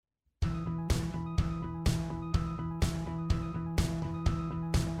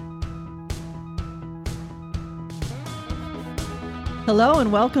Hello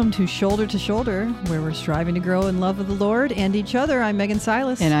and welcome to Shoulder to Shoulder, where we're striving to grow in love of the Lord and each other. I'm Megan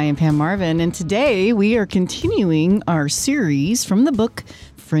Silas. And I am Pam Marvin. And today we are continuing our series from the book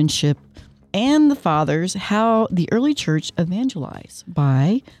Friendship and the Fathers, How the Early Church Evangelized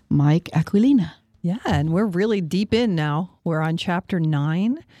by Mike Aquilina. Yeah, and we're really deep in now. We're on chapter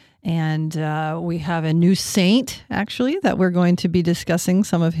 9. And we have a new saint, actually, that we're going to be discussing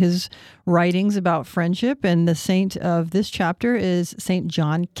some of his writings about friendship. And the saint of this chapter is St.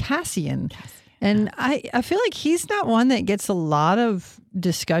 John Cassian. And I feel like he's not one that gets a lot of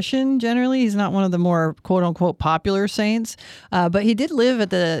discussion generally. He's not one of the more quote-unquote popular saints. But he did live at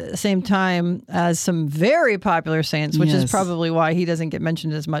the same time as some very popular saints, which is probably why he doesn't get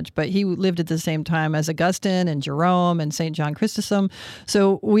mentioned as much. But he lived at the same time as Augustine and Jerome and St. John Chrysostom.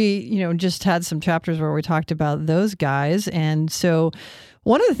 So we, just had some chapters where we talked about those guys. And so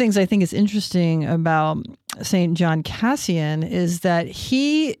one of the things I think is interesting about St. John Cassian is that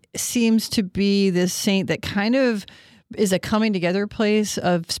he seems to be this saint that kind of is a coming together place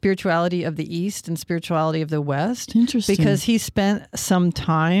of spirituality of the East and spirituality of the West. Interesting. Because he spent some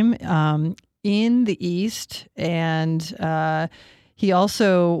time in the East, and he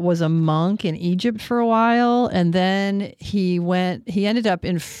also was a monk in Egypt for a while, and then he ended up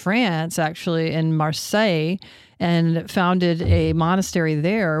in France, actually, in Marseille, and founded a monastery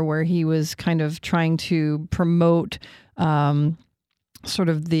there where he was kind of trying to promote sort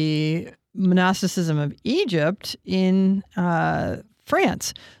of the monasticism of Egypt in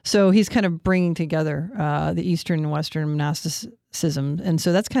France. So he's kind of bringing together the Eastern and Western monasticism. And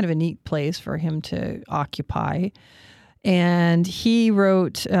so that's kind of a neat place for him to occupy. And he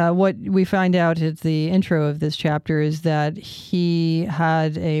wrote, what we find out at the intro of this chapter is that he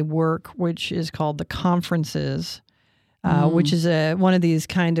had a work which is called The Conferences, which is one of these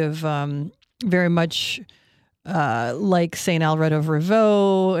kind of very much like St. Alred of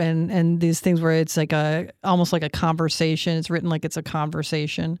Rivaux and these things where it's like almost like a conversation. It's written like it's a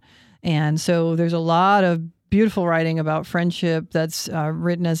conversation. And so there's a lot of beautiful writing about friendship that's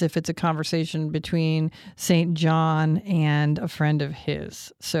written as if it's a conversation between St. John and a friend of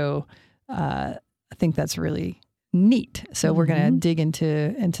his. So I think that's really neat. So we're going to dig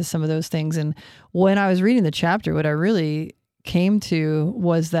into some of those things. And when I was reading the chapter, what I really came to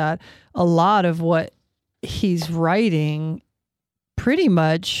was that a lot of what he's writing pretty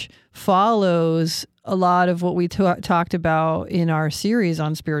much follows a lot of what we talked about in our series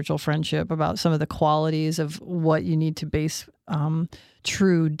on spiritual friendship, about some of the qualities of what you need to base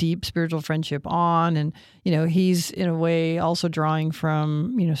true, deep spiritual friendship on. And, he's in a way also drawing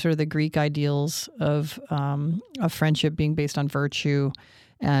from, sort of the Greek ideals of friendship being based on virtue.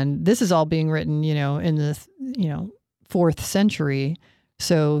 And this is all being written, in the, 4th century.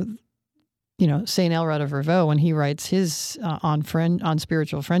 So, St. Alred of Rivaux, when he writes his on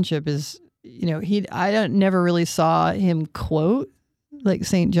spiritual friendship, is I never really saw him quote like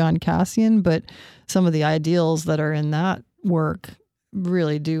St. John Cassian, but some of the ideals that are in that work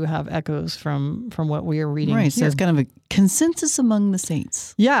really do have echoes from what we are reading. Right, here. so it's kind of a consensus among the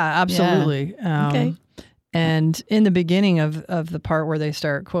saints. Yeah, absolutely. Yeah. Okay. And in the beginning of the part where they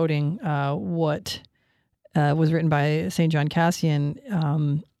start quoting what was written by St. John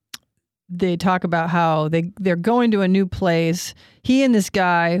Cassian, they talk about how they're going to a new place. He and this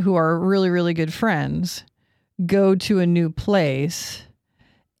guy, who are really, really good friends, go to a new place,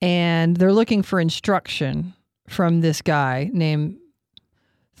 and they're looking for instruction from this guy named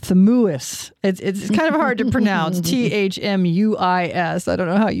Thamuis. It's kind of hard to pronounce. Thmuis. I don't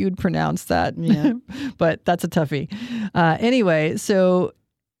know how you'd pronounce that, but that's a toughie. Anyway, so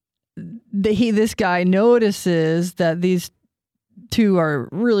this guy notices that these two are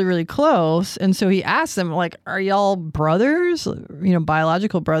really, really close. And so he asks them, like, are y'all brothers,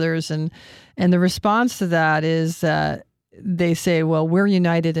 biological brothers? And the response to that is that they say, well, we're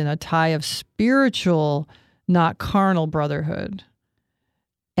united in a tie of spiritual, not carnal brotherhood.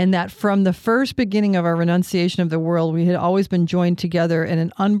 And that from the first beginning of our renunciation of the world, we had always been joined together in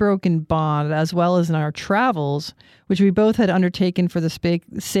an unbroken bond, as well as in our travels, which we both had undertaken for the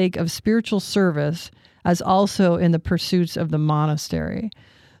sake of spiritual service, as also in the pursuits of the monastery.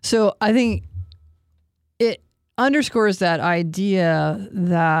 So I think it underscores that idea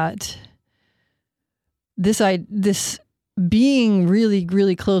that this being really,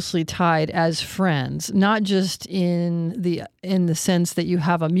 really closely tied as friends, not just in the sense that you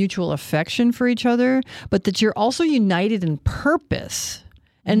have a mutual affection for each other, but that you're also united in purpose,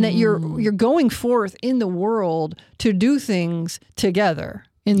 and that you're going forth in the world to do things together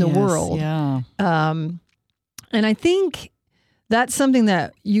in the world. Yeah. And I think that's something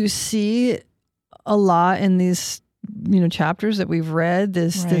that you see a lot in these chapters that we've read,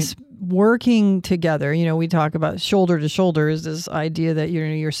 this Right. this working together. We talk about shoulder to shoulder is this idea that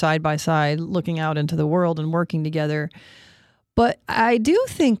you're side by side looking out into the world and working together. But I do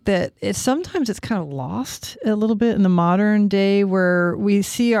think that sometimes it's kind of lost a little bit in the modern day, where we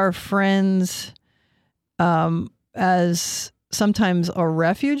see our friends as sometimes a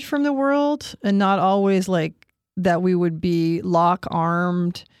refuge from the world, and not always like that we would be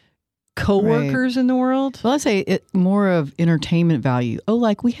lock-armed co-workers in the world. Well, I'd say it more of entertainment value. Oh,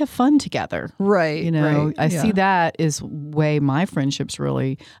 like we have fun together. Right. Right. I see that is way my friendships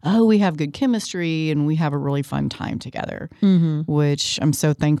really, we have good chemistry and we have a really fun time together, which I'm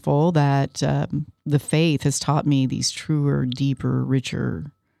so thankful that the faith has taught me these truer, deeper,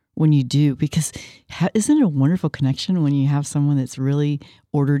 richer when you do, because isn't it a wonderful connection when you have someone that's really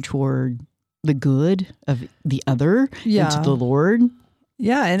ordered toward the good of the other and to the Lord?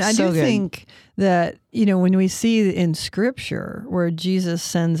 Yeah, and I do good. think that, when we see in Scripture where Jesus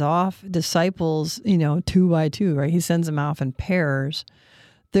sends off disciples, 2 by 2, right? He sends them off in pairs.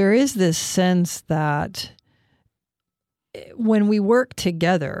 There is this sense that when we work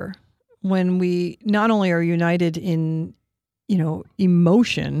together, when we not only are united in,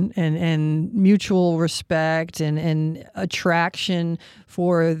 emotion and mutual respect and attraction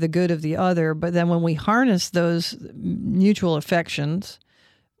for the good of the other, but then when we harness those mutual affections,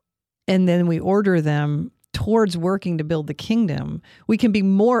 and then we order them towards working to build the kingdom, we can be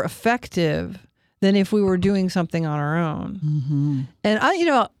more effective than if we were doing something on our own. Mm-hmm.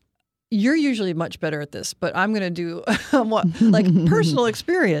 And you're usually much better at this, but I'm going to do personal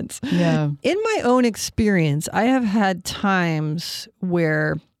experience. Yeah. In my own experience, I have had times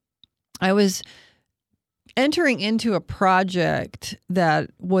where I was entering into a project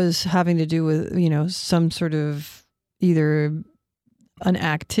that was having to do with, some sort of either an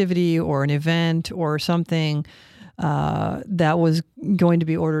activity or an event or something that was going to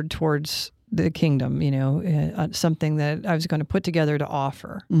be ordered towards the kingdom, something that I was going to put together to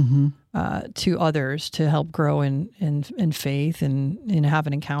offer to others to help grow in faith and have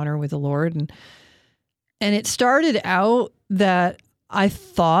an encounter with the Lord. And it started out that I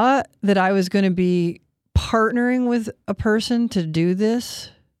thought that I was going to be partnering with a person to do this.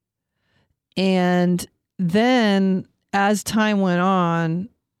 And then as time went on,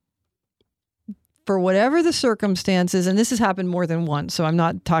 for whatever the circumstances, and this has happened more than once, so I'm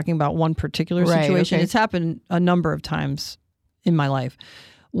not talking about one particular situation. Okay. It's happened a number of times in my life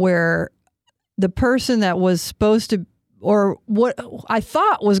where the person that was supposed to, or what I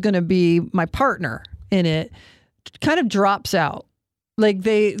thought was going to be my partner in it, kind of drops out. Like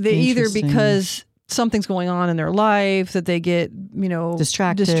they either because something's going on in their life that they get,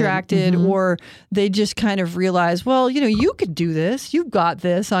 distracted, or they just kind of realize, well, you could do this. You've got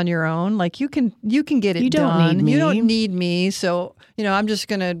this on your own. Like you can get it done. You don't need me. So, I'm just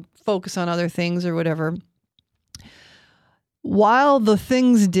going to focus on other things or whatever. While the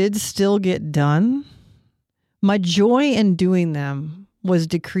things did still get done, my joy in doing them was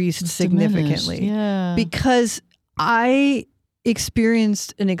decreased significantly. Yeah. Because I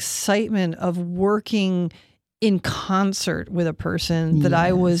experienced an excitement of working in concert with a person that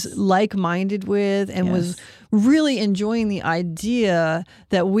I was like-minded with and was really enjoying the idea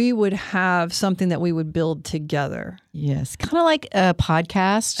that we would have something that we would build together. Yes. Kind of like a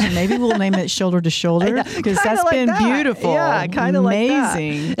podcast. Maybe we'll name it Shoulder to Shoulder, because that's like been that. beautiful. Yeah, kind of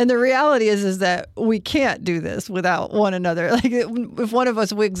amazing. Like that. And the reality is that we can't do this without one another. Like if one of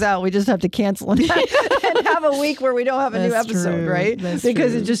us wigs out, we just have to cancel and have a week where we don't have a new episode, true. right? That's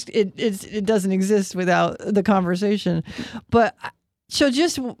because true. it doesn't exist without the conversation. But so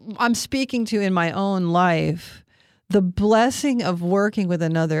just I'm speaking to in my own life, the blessing of working with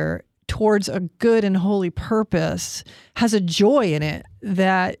another towards a good and holy purpose has a joy in it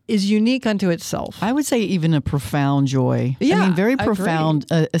that is unique unto itself. I would say even a profound joy. Yeah, I mean, very I profound,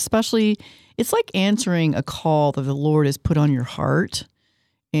 especially it's like answering a call that the Lord has put on your heart.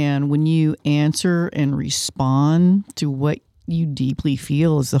 And when you answer and respond to what you deeply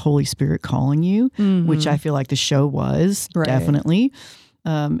feel is the Holy Spirit calling you, which I feel like the show was, definitely.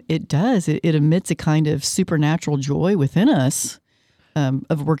 It does. It emits a kind of supernatural joy within us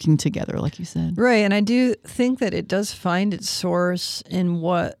of working together, like you said. Right. And I do think that it does find its source in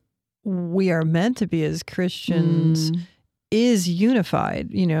what we are meant to be as Christians is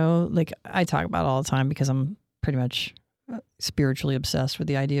unified. Like I talk about it all the time because I'm pretty much spiritually obsessed with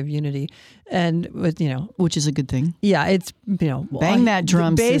the idea of unity, and with which is a good thing. Yeah, it's bang that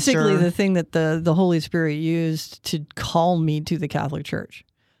drum, basically sister. The thing that the Holy Spirit used to call me to the Catholic Church.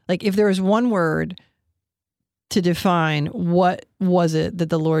 Like if there was one word to define what was it that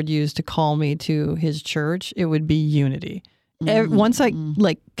the Lord used to call me to his church, it would be unity. Once I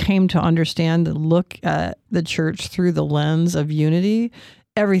came to understand and look at the church through the lens of unity,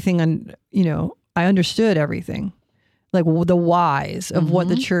 everything, I understood everything, like the whys of what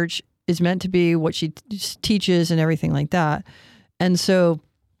the church is meant to be, what she teaches and everything like that. And so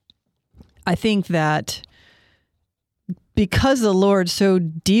I think that because the Lord so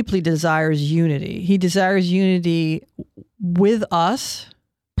deeply desires unity, he desires unity with us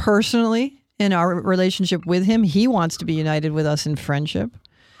personally in our relationship with him. He wants to be united with us in friendship,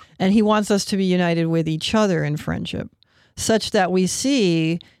 and he wants us to be united with each other in friendship, such that we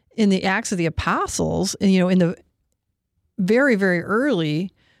see in the Acts of the Apostles, in the very, very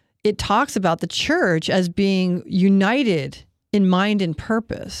early, it talks about the church as being united in mind and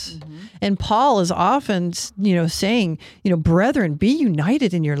purpose. And Paul is often, saying, brethren, be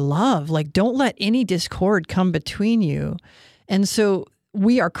united in your love. Like, don't let any discord come between you. And so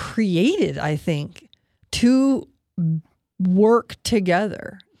we are created, I think, to work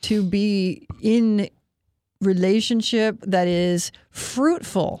together, to be in relationship that is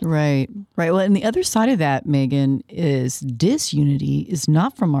fruitful. Right. Well, and the other side of that, Megan, is disunity is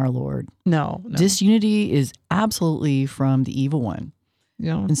not from our Lord. No. Disunity is absolutely from the evil one.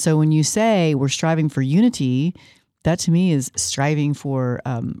 Yeah. And so when you say we're striving for unity, that to me is striving for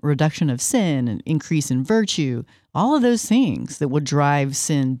reduction of sin and increase in virtue, all of those things that would drive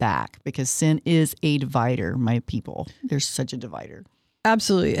sin back, because sin is a divider, my people. There's such a divider.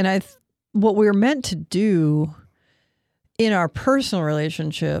 Absolutely. And what we're meant to do in our personal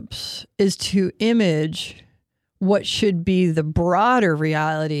relationships is to image what should be the broader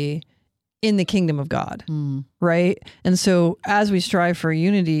reality in the kingdom of God, right? And so as we strive for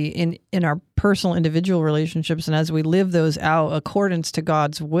unity in our personal individual relationships, and as we live those out accordance to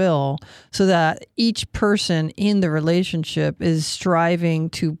God's will, so that each person in the relationship is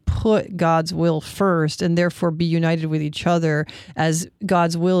striving to put God's will first and therefore be united with each other, as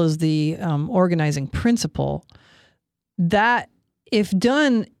God's will is the organizing principle, that if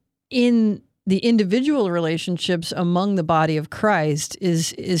done in the individual relationships among the body of Christ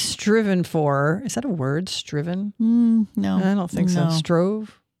is striven for. Is that a word? Striven? No, I don't think so. No.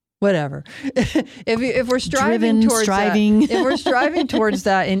 Strove? Whatever. if we're Driven, striving. if we're striving towards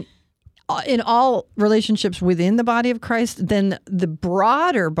that in all relationships within the body of Christ, then the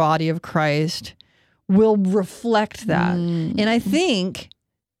broader body of Christ will reflect that. And I think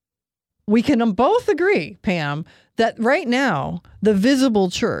we can both agree, Pam, that right now the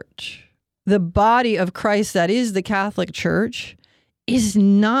visible church, the body of Christ that is the Catholic Church, is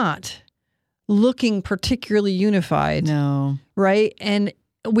not looking particularly unified. No. Right? And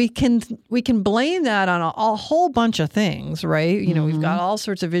we can blame that on a whole bunch of things, right? We've got all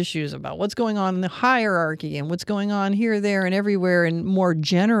sorts of issues about what's going on in the hierarchy and what's going on here, there, and everywhere in more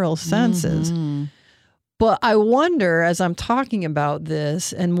general senses. But I wonder, as I'm talking about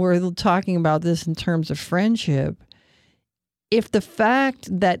this, and we're talking about this in terms of friendship, if the fact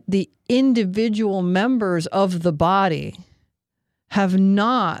that the individual members of the body have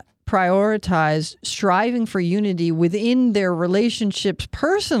not prioritized striving for unity within their relationships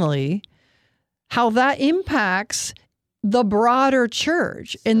personally, how that impacts the broader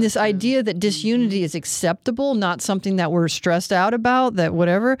church. And this idea that disunity is acceptable, not something that we're stressed out about, that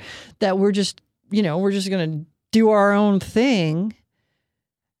whatever, that we're just going to do our own thing,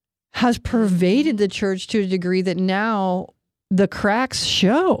 has pervaded the church to a degree that now the cracks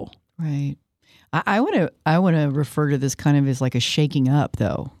show. Right. I want to refer to this kind of as like a shaking up,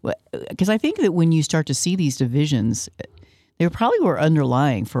 though, because I think that when you start to see these divisions, they probably were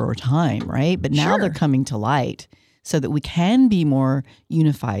underlying for a time, right? But now they're coming to light so that we can be more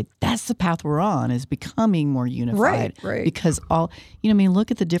unified. That's the path we're on, is becoming more unified. Right. Because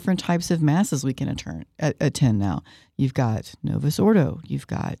look at the different types of masses we can attend now. You've got Novus Ordo, you've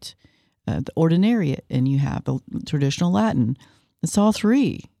got the Ordinariate, and you have the traditional Latin. It's all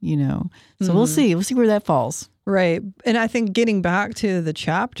three, So we'll see. We'll see where that falls. Right. And I think getting back to the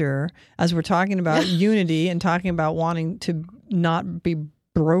chapter, as we're talking about unity and talking about wanting to not be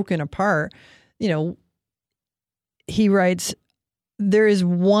broken apart, he writes, there is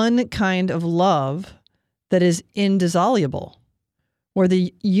one kind of love that is indissoluble, where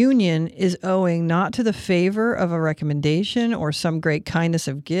the union is owing not to the favor of a recommendation or some great kindness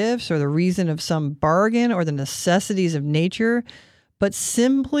of gifts or the reason of some bargain or the necessities of nature, but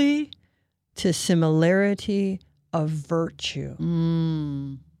simply to similarity of virtue.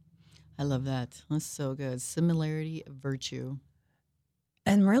 I love that. That's so good. Similarity of virtue.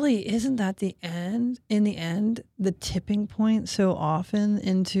 And really, isn't that in the end, the tipping point so often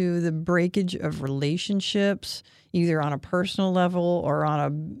into the breakage of relationships, either on a personal level or on a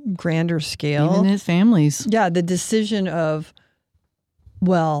grander scale? Even in families. Yeah, the decision of,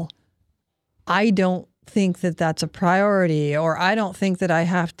 well, I don't think that that's a priority, or I don't think that I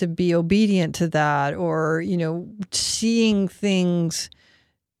have to be obedient to that, or, seeing things,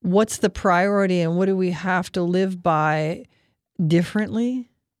 what's the priority and what do we have to live by differently,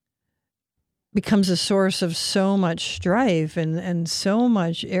 becomes a source of so much strife and so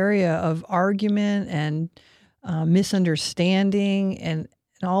much area of argument and misunderstanding and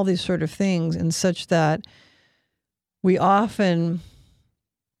all these sort of things, and such that we often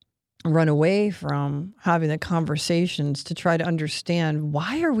run away from having the conversations to try to understand,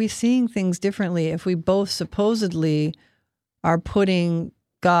 why are we seeing things differently if we both supposedly are putting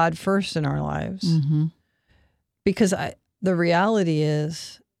God first in our lives? Mm-hmm. Because the reality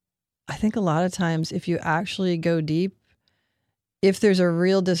is, I think a lot of times if you actually go deep, if there's a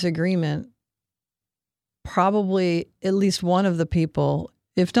real disagreement, probably at least one of the people,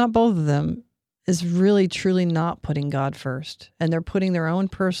 if not both of them, is really truly not putting God first. And they're putting their own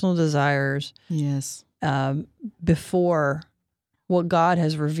personal desires Yes. Before what God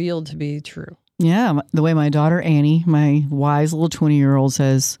has revealed to be true. Yeah. The way my daughter Annie, my wise little 20-year-old,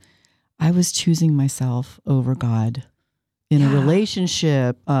 says, I was choosing myself over God in a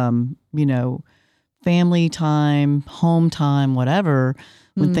relationship, family time, home time, whatever.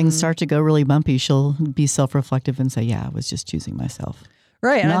 When things start to go really bumpy, she'll be self-reflective and say, yeah, I was just choosing myself.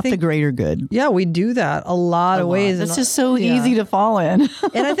 Right. Not the greater good. Yeah, we do that a lot of ways. It's just so easy to fall in.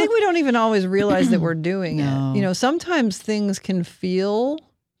 And I think we don't even always realize that we're doing No. it. Sometimes things can feel,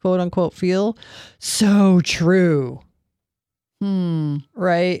 quote unquote, feel so true.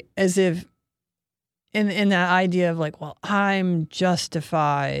 Right? As if in that idea of like, well, I'm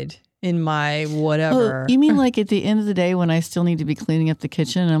justified in my whatever. You mean like at the end of the day when I still need to be cleaning up the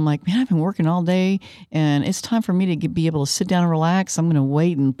kitchen and I'm like, man, I've been working all day and it's time for me to be able to sit down and relax. I'm going to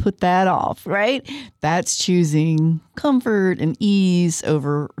wait and put that off, right? That's choosing comfort and ease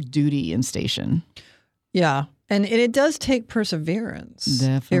over duty and station. Yeah. And it does take perseverance.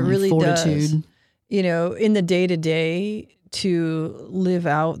 Definitely. It really Fortitude. does. In the day-to-day, to live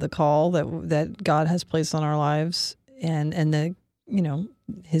out the call that God has placed on our lives and the,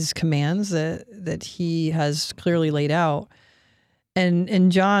 his commands that he has clearly laid out.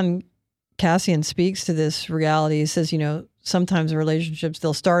 And John Cassian speaks to this reality. He says, sometimes relationships,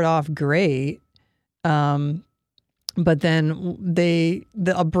 they'll start off great, but then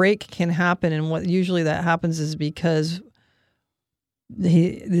a break can happen. And what usually that happens is because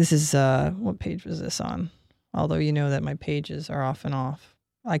this is, what page was this on? Although that my pages are off and off.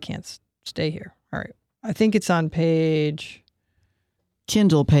 I can't stay here. All right. I think it's on page...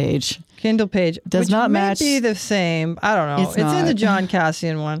 Kindle page. Does not match. Be the same. I don't know. It's in the John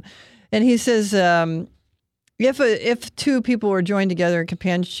Cassian one. And he says, if two people were joined together in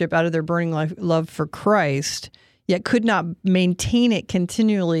companionship out of their burning love for Christ, yet could not maintain it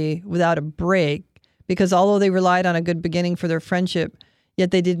continually without a break, because although they relied on a good beginning for their friendship,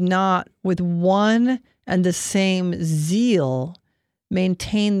 yet they did not with one and the same zeal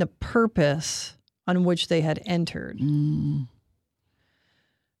maintain the purpose on which they had entered.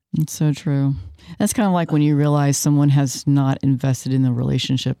 It's so true. That's kind of like when you realize someone has not invested in the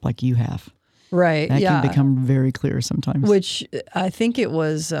relationship like you have. Right. That can become very clear sometimes. Which I think it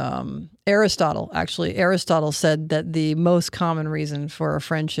was Aristotle, actually. Aristotle said that the most common reason for a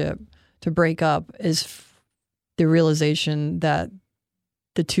friendship to break up is the realization that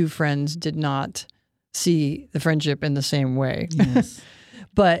the two friends did not see the friendship in the same way. Yes.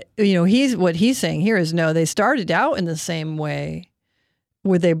 But, what he's saying here is, no, they started out in the same way,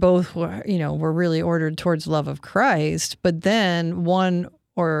 where they both were, were really ordered towards love of Christ, but then one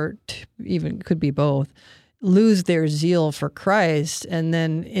or even could be both lose their zeal for Christ, and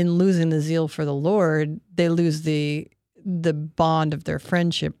then in losing the zeal for the Lord, they lose the bond of their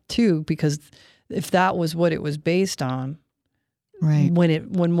friendship too, because if that was what it was based on, right,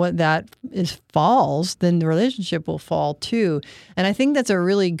 when what that is falls, then the relationship will fall too. And I think that's a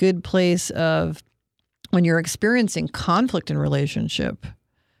really good place of when you're experiencing conflict in relationship.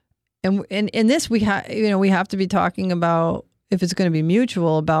 And in this, we have to be talking about, if it's going to be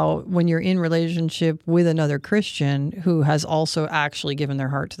mutual, about when you're in relationship with another Christian who has also actually given their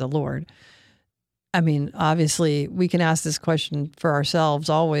heart to the Lord. I mean, obviously, we can ask this question for ourselves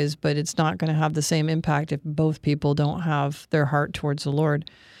always, but it's not going to have the same impact if both people don't have their heart towards the Lord.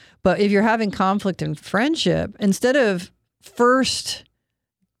 But if you're having conflict in friendship, instead of first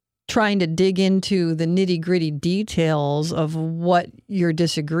trying to dig into the nitty-gritty details of what you're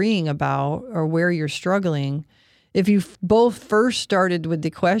disagreeing about or where you're struggling, if you both first started with the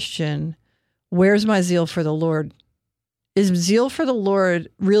question, where's my zeal for the Lord? Is zeal for the Lord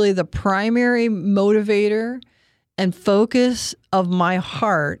really the primary motivator and focus of my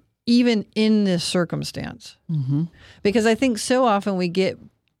heart, even in this circumstance? Mm-hmm. Because I think so often we get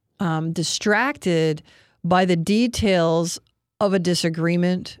distracted by the details of a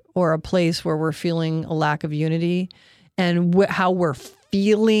disagreement or a place where we're feeling a lack of unity and how we're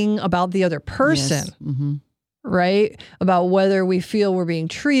feeling about the other person. Yes. Mm-hmm. Right? About whether we feel we're being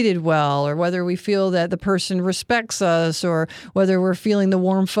treated well, or whether we feel that the person respects us, or whether we're feeling the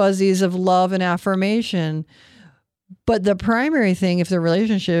warm fuzzies of love and affirmation. But the primary thing, if the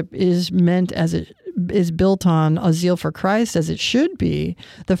relationship is meant as it is built on a zeal for Christ as it should be,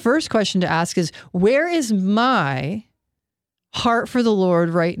 the first question to ask is, where is my heart for the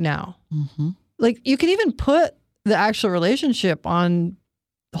Lord right now? Mm-hmm. Like, you can even put the actual relationship on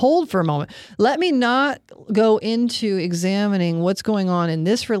hold for a moment. Let me not go into examining what's going on in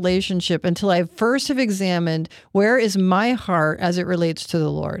this relationship until I first have examined where is my heart as it relates to the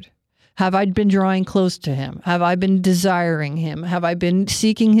Lord. Have I been drawing close to him? Have I been desiring him? Have I been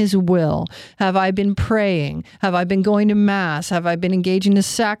seeking his will? Have I been praying? Have I been going to mass? Have I been engaging the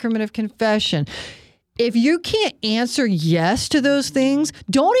sacrament of confession? If you can't answer yes to those things,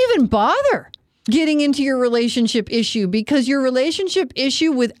 don't even bother getting into your relationship issue, because your relationship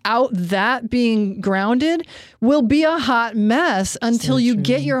issue without that being grounded will be a hot mess until you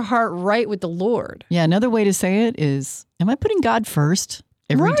get your heart right with the Lord. Yeah, another way to say it is, am I putting God first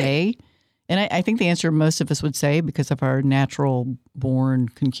every day? And I think the answer most of us would say, because of our natural born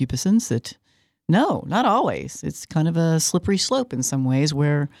concupiscence, that no, not always. It's kind of a slippery slope in some ways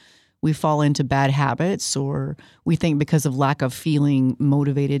where we fall into bad habits, or we think because of lack of feeling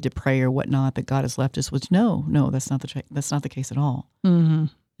motivated to pray or whatnot that God has left us. Which no, that's not the case at all. Mm-hmm.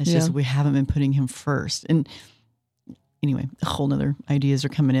 It's just we haven't been putting him first. And anyway, a whole nother ideas are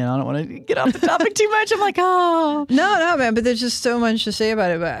coming in. I don't want to get off the topic too much. I'm like, oh. No, man, but there's just so much to say about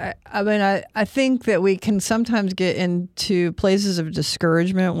it. But I think that we can sometimes get into places of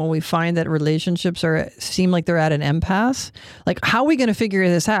discouragement when we find that relationships seem like they're at an impasse. Like, how are we going to figure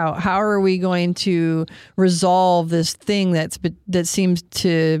this out? How are we going to resolve this thing that seems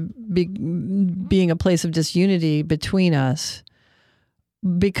to be being a place of disunity between us?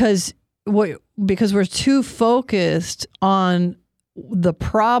 Because we're too focused on the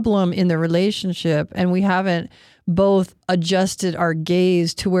problem in the relationship, and we haven't both adjusted our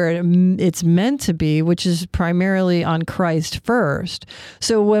gaze to where it's meant to be, which is primarily on Christ first.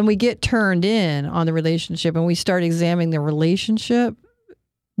 So when we get turned in on the relationship and we start examining the relationship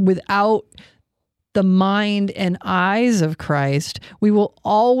without the mind and eyes of Christ, we will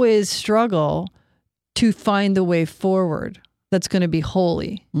always struggle to find the way forward that's going to be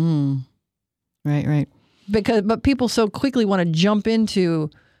holy. Right. But people so quickly want to jump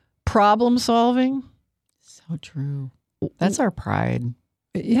into problem solving. So true. That's our pride.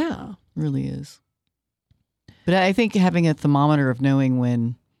 Yeah. It really is. But I think having a thermometer of knowing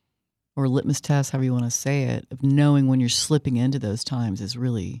when, or litmus test, however you want to say it, of knowing when you're slipping into those times is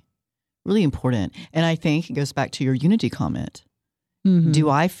really, really important. And I think it goes back to your unity comment. Mm-hmm. Do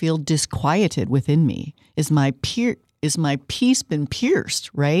I feel disquieted within me? Is my peace been pierced,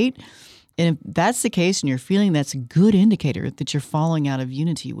 right? And if that's the case and you're feeling, that's a good indicator that you're falling out of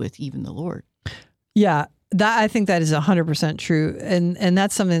unity with even the Lord. Yeah, I think that is 100% true. And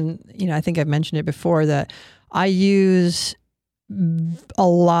that's something, I think I've mentioned it before, that I use a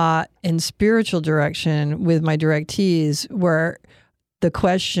lot in spiritual direction with my directees, where the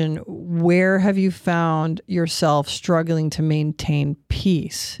question, where have you found yourself struggling to maintain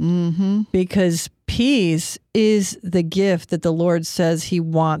peace? Mm-hmm. Because peace is the gift that the Lord says he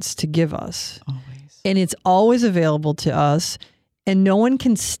wants to give us. Always. And it's always available to us. And no one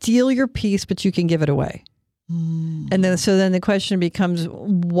can steal your peace, but you can give it away. And then the question becomes,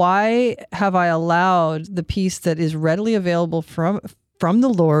 why have I allowed the peace that is readily available from the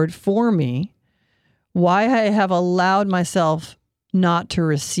Lord for me? Why I have allowed myself not to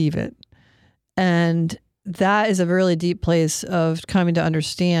receive it? And that is a really deep place of coming to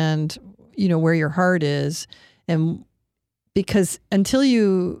understand, where your heart is. And because until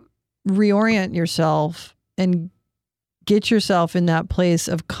you reorient yourself and get yourself in that place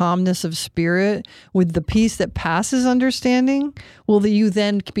of calmness of spirit with the peace that passes understanding, will you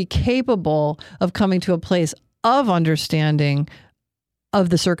then be capable of coming to a place of understanding of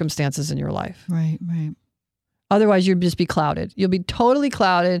the circumstances in your life. Right. Otherwise, you'll just be clouded. You'll be totally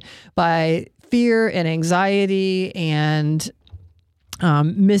clouded by fear and anxiety and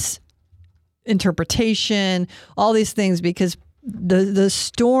misinterpretation, all these things, because the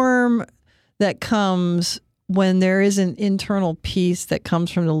storm that comes when there is an internal peace that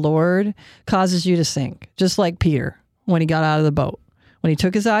comes from the Lord causes you to sink, just like Peter when he got out of the boat. When he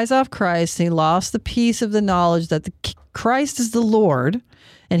took his eyes off Christ, and he lost the peace of the knowledge that Christ is the Lord,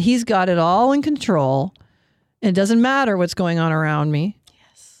 and he's got it all in control. It doesn't matter what's going on around me.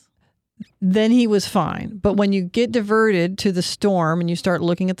 Yes. Then he was fine. But when you get diverted to the storm and you start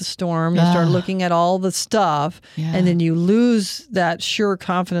looking at the storm, you start looking at all the stuff, and then you lose that sure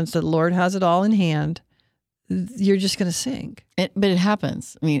confidence that the Lord has it all in hand, you're just going to sink. But it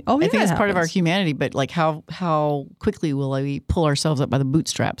happens. I mean, I think it's part of our humanity, but like how quickly will we pull ourselves up by the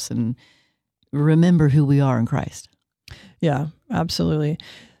bootstraps and remember who we are in Christ? Yeah, absolutely.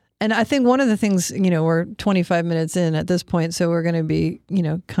 And I think one of the things, we're 25 minutes in at this point, so we're going to be,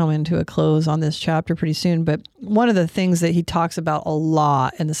 coming to a close on this chapter pretty soon. But one of the things that he talks about a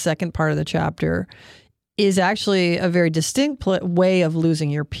lot in the second part of the chapter is actually a very distinct way of losing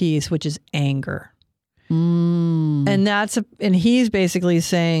your peace, which is anger. And and he's basically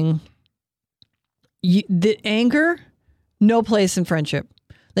saying, the anger, no place in friendship.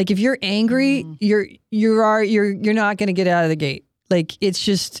 Like if you're angry, you're not going to get out of the gate. Like it's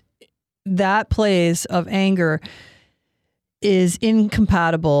just that place of anger is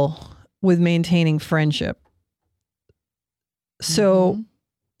incompatible with maintaining friendship. So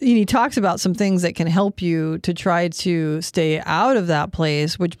he talks about some things that can help you to try to stay out of that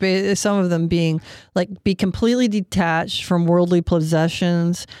place, which some of them being like be completely detached from worldly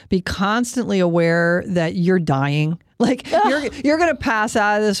possessions, be constantly aware that you're dying, like you're going to pass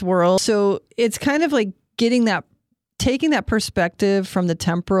out of this world. So it's kind of like taking that perspective from the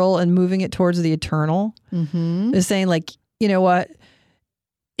temporal and moving it towards the eternal. Is saying like, you know what,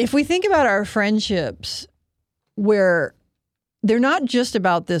 if we think about our friendships where they're not just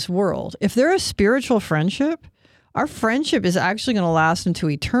about this world. If they're a spiritual friendship, our friendship is actually going to last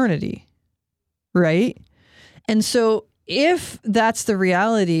into eternity, right? And so if that's the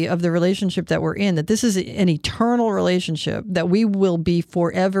reality of the relationship that we're in, that this is an eternal relationship, that we will be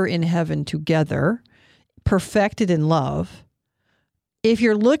forever in heaven together, perfected in love, if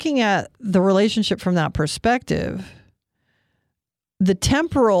you're looking at the relationship from that perspective, the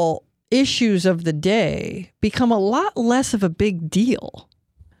temporal issues of the day become a lot less of a big deal.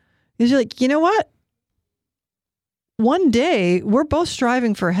 Because you're like, you know what? One day we're both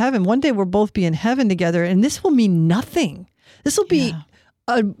striving for heaven. One day we'll both be in heaven together, and this will mean nothing. This will be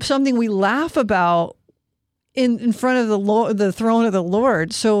something we laugh about in front of the throne of the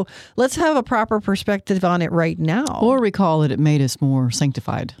Lord. So let's have a proper perspective on it right now. Or recall that it made us more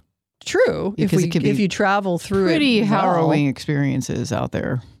sanctified. True. If you travel through pretty it. Pretty harrowing experiences out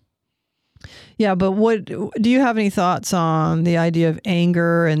there. Yeah, but do you have any thoughts on the idea of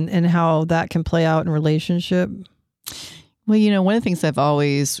anger and how that can play out in relationship? Well, one of the things I've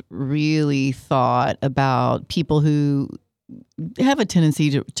always really thought about people who have a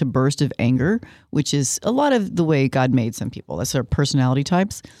tendency to burst of anger, which is a lot of the way God made some people. That's their personality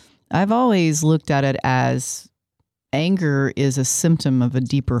types. I've always looked at it as anger is a symptom of a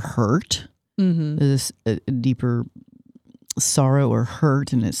deeper hurt, a deeper sorrow or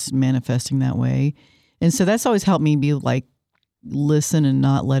hurt, and it's manifesting that way. And so that's always helped me be like, listen and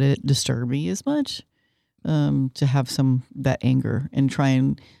not let it disturb me as much, to have that anger and try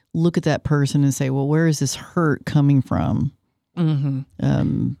and look at that person and say, well, where is this hurt coming from? And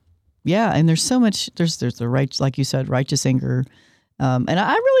there's so much, there's the right, like you said, righteous anger. And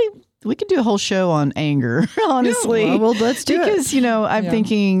we could do a whole show on anger, honestly. Yeah, well, let's do it. Because, I'm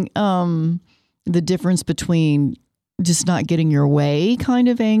thinking the difference between just not getting your way kind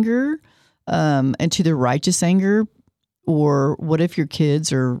of anger, and to the righteous anger, or what if your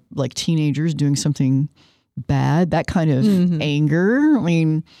kids are like teenagers doing something bad, that kind of anger. I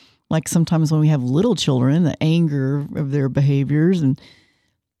mean, like sometimes when we have little children, the anger of their behaviors, and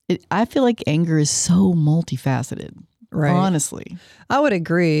I feel like anger is so multifaceted. Right. Honestly, I would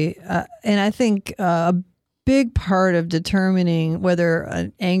agree. And I think a big part of determining whether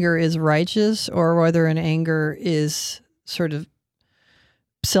an anger is righteous or whether an anger is sort of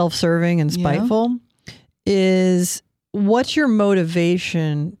self-serving and spiteful is what's your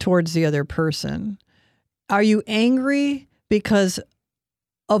motivation towards the other person? Are you angry because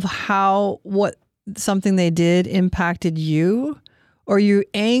of what something they did impacted you? Or are you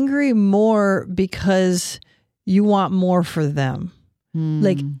angry more because you want more for them?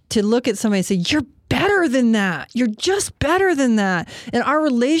 Like to look at somebody and say, you're better than that. You're just better than that. And our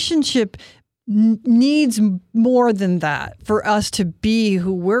relationship needs more than that for us to be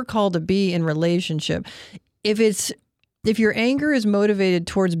who we're called to be in relationship. If it's if your anger is motivated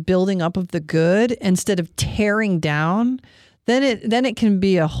towards building up of the good instead of tearing down, then it can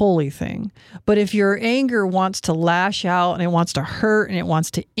be a holy thing. But if your anger wants to lash out and it wants to hurt and it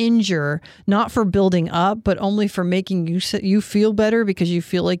wants to injure, not for building up, but only for making you feel better because you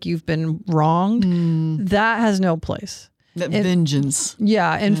feel like you've been wronged, that has no place. Vengeance.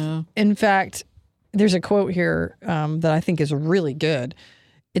 Yeah. And in fact, there's a quote here that I think is really good.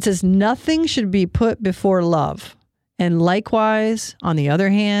 It says, "Nothing should be put before love. And likewise, on the other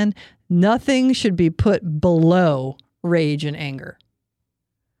hand, nothing should be put below rage and anger."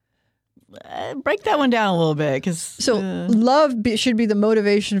 Break that one down a little bit, because love should be the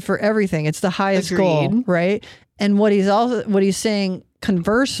motivation for everything. It's the highest goal, right? And what he's saying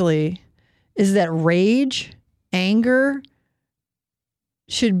conversely is that rage, anger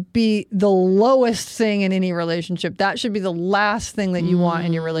should be the lowest thing in any relationship. That should be the last thing that you want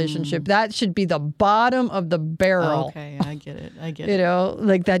in your relationship. That should be the bottom of the barrel. Okay, I get it. You know,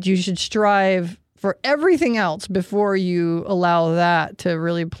 like that you should strive for everything else before you allow that to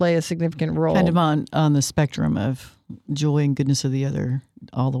really play a significant role. Kind of on the spectrum of joy and goodness of the other,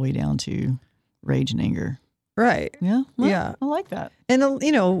 all the way down to rage and anger. Right. Yeah. Well, yeah. I like that. And,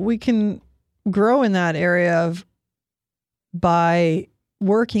 you know, we can grow in that area by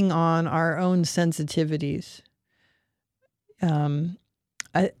working on our own sensitivities. There's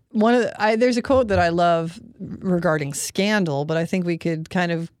a quote that I love regarding scandal, but I think we could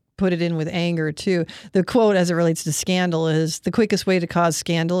kind of put it in with anger too. The quote as it relates to scandal is, "The quickest way to cause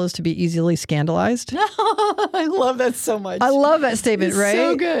scandal is to be easily scandalized." I love that so much. I love that statement, right?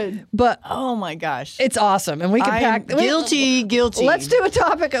 So good. But oh my gosh, it's awesome, and we can guilty. Let's do a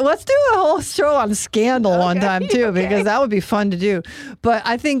topic. Let's do a whole show on scandal one time too, because that would be fun to do. But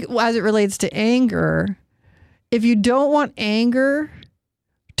I think as it relates to anger, if you don't want anger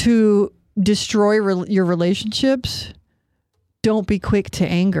to destroy your relationships, don't be quick to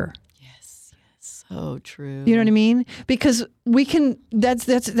anger. Yes, so true. You know what I mean? Because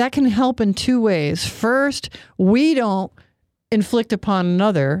that can help in two ways. First, we don't inflict upon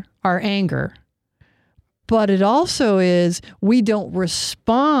another our anger. But it also is we don't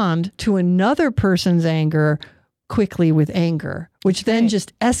respond to another person's anger quickly with anger, which then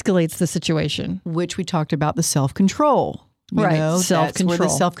just escalates the situation. Which we talked about, the self-control. Right, self-control. That's where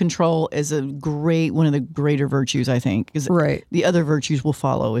the self-control is one of the greater virtues, I think. Right. The other virtues will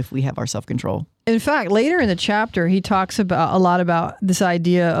follow if we have our self-control. In fact, later in the chapter, he talks a lot about this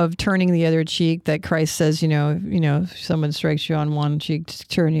idea of turning the other cheek, that Christ says, if someone strikes you on one cheek,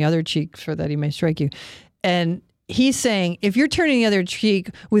 turn the other cheek so that he may strike you. And he's saying, if you're turning the other cheek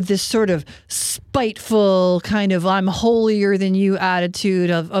with this sort of spiteful kind of "I'm holier than you" attitude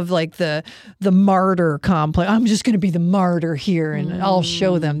of like the martyr complex, I'm just going to be the martyr here and I'll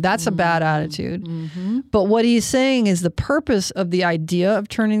show them. That's a bad attitude. But what he's saying is the purpose of the idea of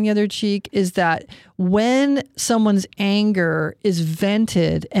turning the other cheek is that when someone's anger is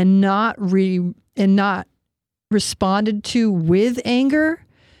vented and not responded to with anger,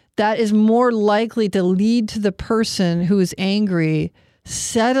 that is more likely to lead to the person who is angry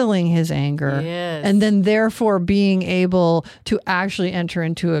settling his anger, and then therefore being able to actually enter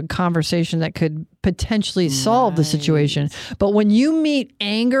into a conversation that could potentially solve the situation. But when you meet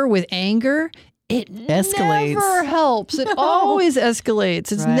anger with anger, it escalates. Never helps. It always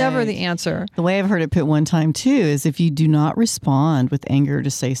escalates. It's never the answer. The way I've heard it put one time too is, if you do not respond with anger to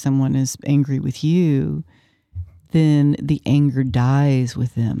say someone is angry with you, then the anger dies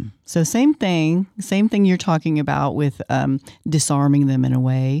with them. So same thing you're talking about with disarming them in a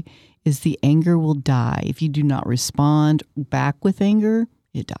way, is the anger will die. If you do not respond back with anger,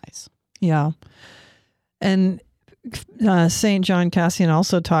 it dies. Yeah. And St. John Cassian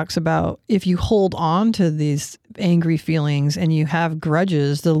also talks about, if you hold on to these angry feelings and you have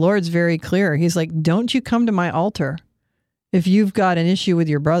grudges, the Lord's very clear. He's like, don't you come to my altar if you've got an issue with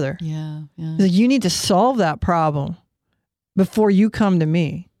your brother. Yeah. You need to solve that problem before you come to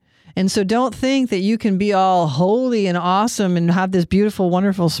me. And so don't think that you can be all holy and awesome and have this beautiful,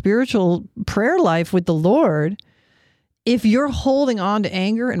 wonderful spiritual prayer life with the Lord if you're holding on to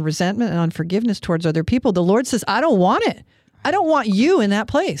anger and resentment and unforgiveness towards other people. The Lord says, I don't want it. I don't want you in that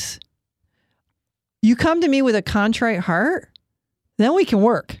place. You come to me with a contrite heart, then we can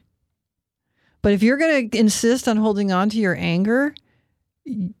work. But if you're going to insist on holding on to your anger,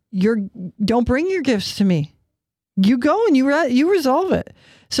 don't bring your gifts to me. You go and you resolve it.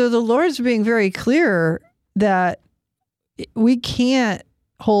 So the Lord's being very clear that we can't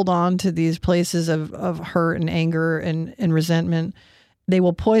hold on to these places of hurt and anger and resentment. They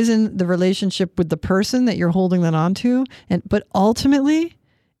will poison the relationship with the person that you're holding that on to. But ultimately,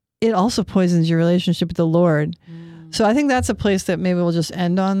 it also poisons your relationship with the Lord. So I think that's a place that maybe we'll just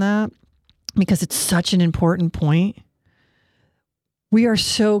end on that, because it's such an important point. We are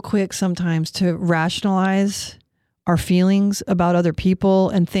so quick sometimes to rationalize our feelings about other people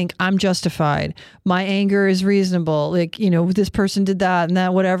and think I'm justified. My anger is reasonable. Like, this person did that and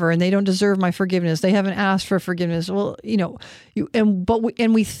that, whatever, and they don't deserve my forgiveness. They haven't asked for forgiveness. Well,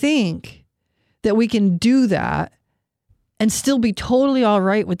 we think that we can do that and still be totally all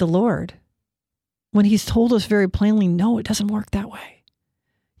right with the Lord, when he's told us very plainly, no, it doesn't work that way.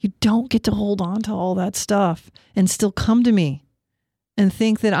 You don't get to hold on to all that stuff and still come to me and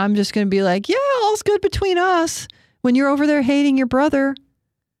think that I'm just going to be like, yeah, all's good between us, when you're over there hating your brother.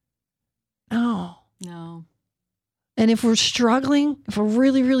 No. And if we're struggling, if we're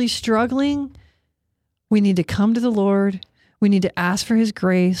really, really struggling, we need to come to the Lord. We need to ask for his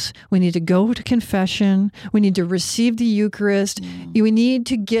grace. We need to go to confession. We need to receive the Eucharist. We need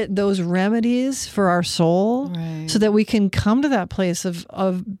to get those remedies for our soul, so that we can come to that place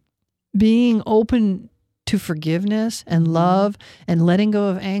of being open to forgiveness and love and letting go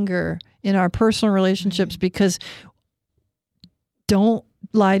of anger in our personal relationships. Because don't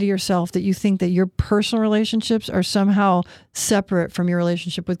lie to yourself that you think that your personal relationships are somehow separate from your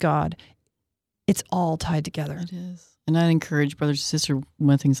relationship with God. It's all tied together. It is. And I encourage brothers and sisters,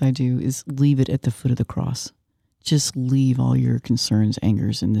 one of the things I do is leave it at the foot of the cross. Just leave all your concerns,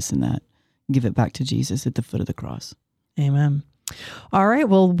 angers, and this and that. Give it back to Jesus at the foot of the cross. Amen. All right.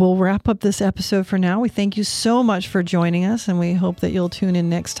 Well, we'll wrap up this episode for now. We thank you so much for joining us, and we hope that you'll tune in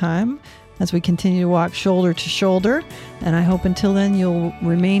next time as we continue to walk shoulder to shoulder. And I hope until then you'll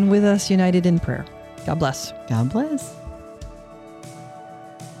remain with us, united in prayer. God bless. God bless.